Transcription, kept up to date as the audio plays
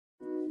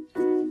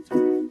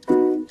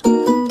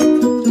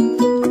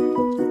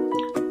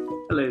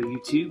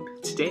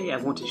YouTube. Today I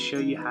want to show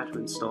you how to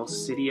install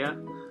Cydia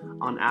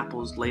on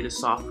Apple's latest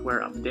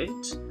software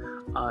update.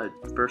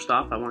 First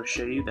off, I want to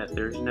show you that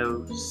there's no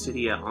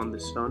Cydia on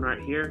this phone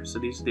right here, so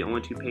these are the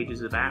only two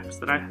pages of apps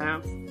that I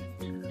have.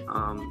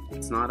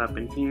 It's not up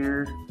in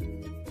here,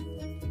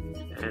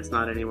 and it's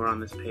not anywhere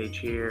on this page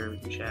here. We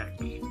can check.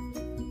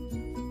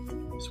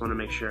 Just want to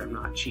make sure I'm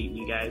not cheating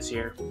you guys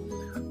here.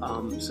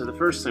 So the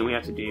first thing we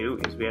have to do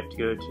is we have to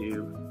go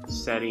to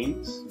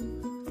Settings,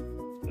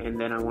 and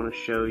then I want to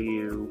show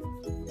you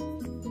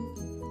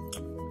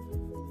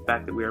the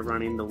fact that we are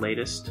running the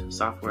latest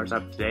software is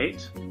up to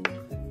date.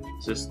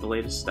 So this is the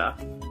latest stuff.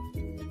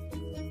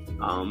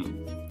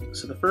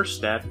 So the first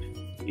step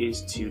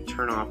is to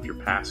turn off your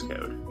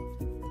passcode.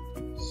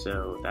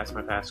 So that's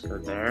my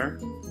passcode there.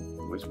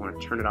 We just want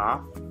to turn it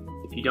off.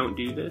 If you don't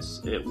do this,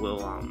 it will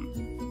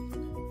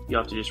you'll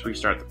have to just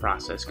restart the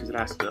process because it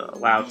has to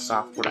allow the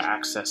software to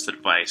access the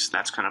device.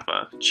 That's kind of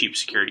a cheap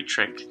security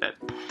trick that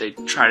they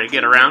try to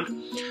get around.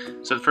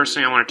 So the first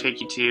thing I want to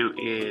take you to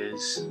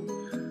is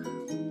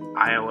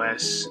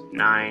iOS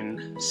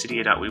 9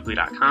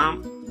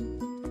 cydia.weebly.com.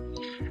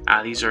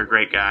 These are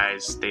great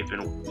guys. They've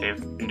been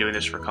doing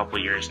this for a couple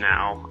of years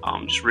now.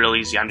 Just real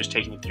easy. I'm just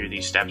taking you through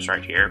these steps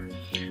right here.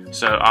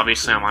 So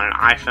obviously I'm on an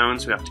iPhone,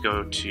 so we have to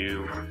go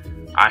to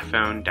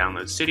iPhone,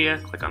 download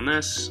Cydia, click on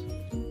this.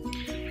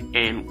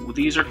 And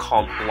these are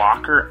called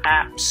blocker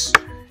apps,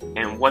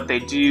 and what they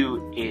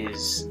do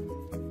is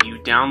you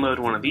download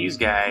one of these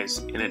guys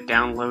and it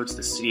downloads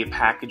the Cydia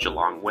package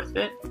along with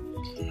it,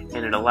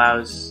 and it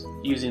allows,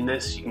 using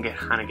this you can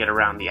kind of get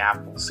around the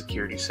Apple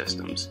security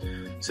systems.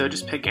 So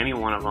just pick any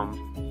one of them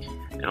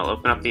and it'll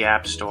open up the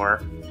App Store.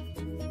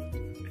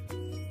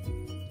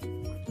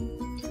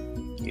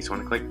 You just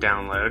want to click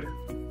download.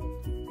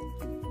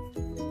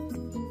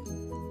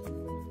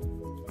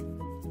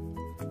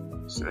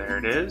 So there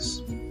it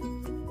is.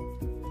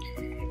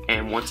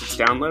 And once it's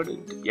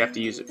downloaded, you have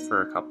to use it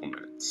for a couple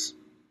minutes.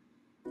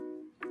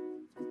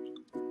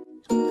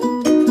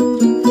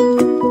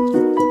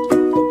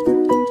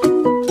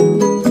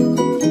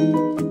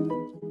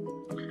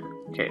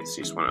 Okay, so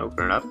you just want to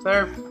open it up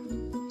there.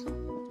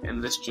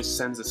 And this just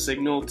sends a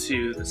signal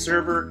to the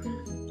server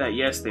that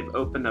yes, they've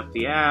opened up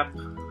the app.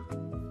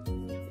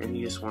 And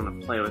you just want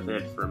to play with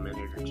it for a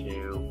minute or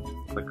two.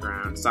 Click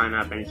around, sign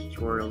up, any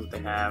tutorials they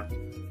have.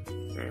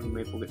 And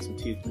maybe we'll get some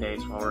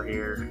toothpaste while we're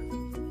here.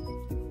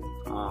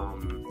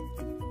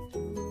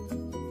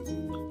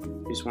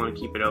 You just want to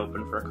keep it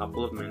open for a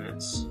couple of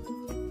minutes.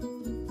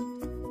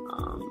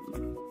 I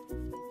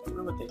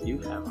wonder what they do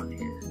have on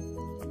here.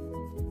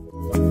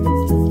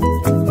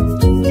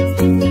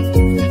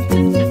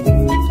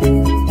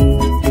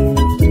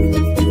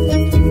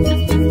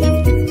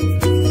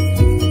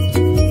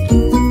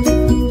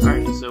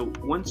 Alright, so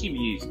once you've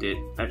used it,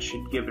 that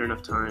should give it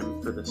enough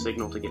time for the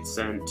signal to get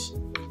sent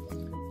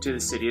to the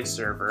Cydia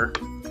server.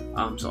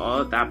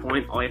 So at that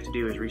point, all you have to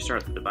do is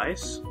restart the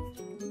device.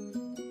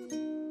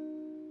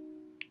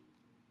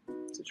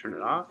 So turn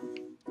it off.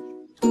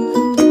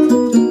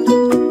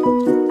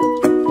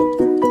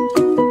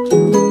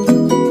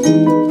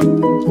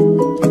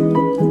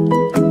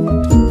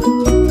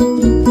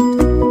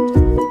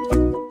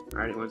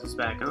 Alright, once it's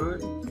back on,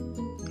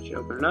 you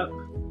open it up.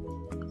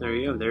 There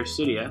you go, there's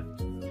Cydia.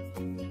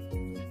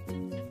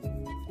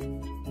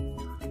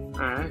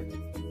 Alright,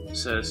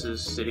 so this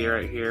is Cydia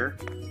right here.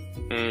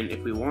 And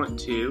if we want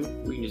to,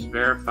 we can just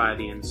verify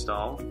the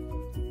install.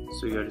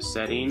 So we go to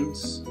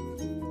Settings,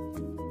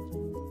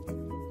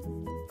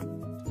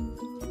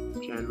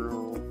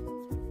 General,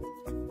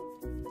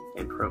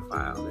 and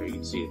Profile. There you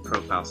can see the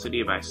Profile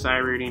Cydia by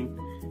Cydia,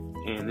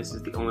 and this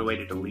is the only way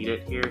to delete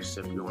it here. So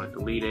if you want to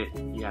delete it,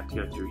 you have to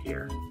go through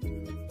here.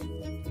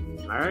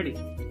 Alrighty,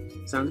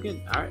 sounds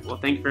good. Alright, well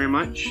thank you very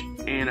much,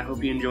 and I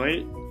hope you enjoy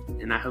it,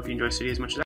 and I hope you enjoy Cydia as much as I do.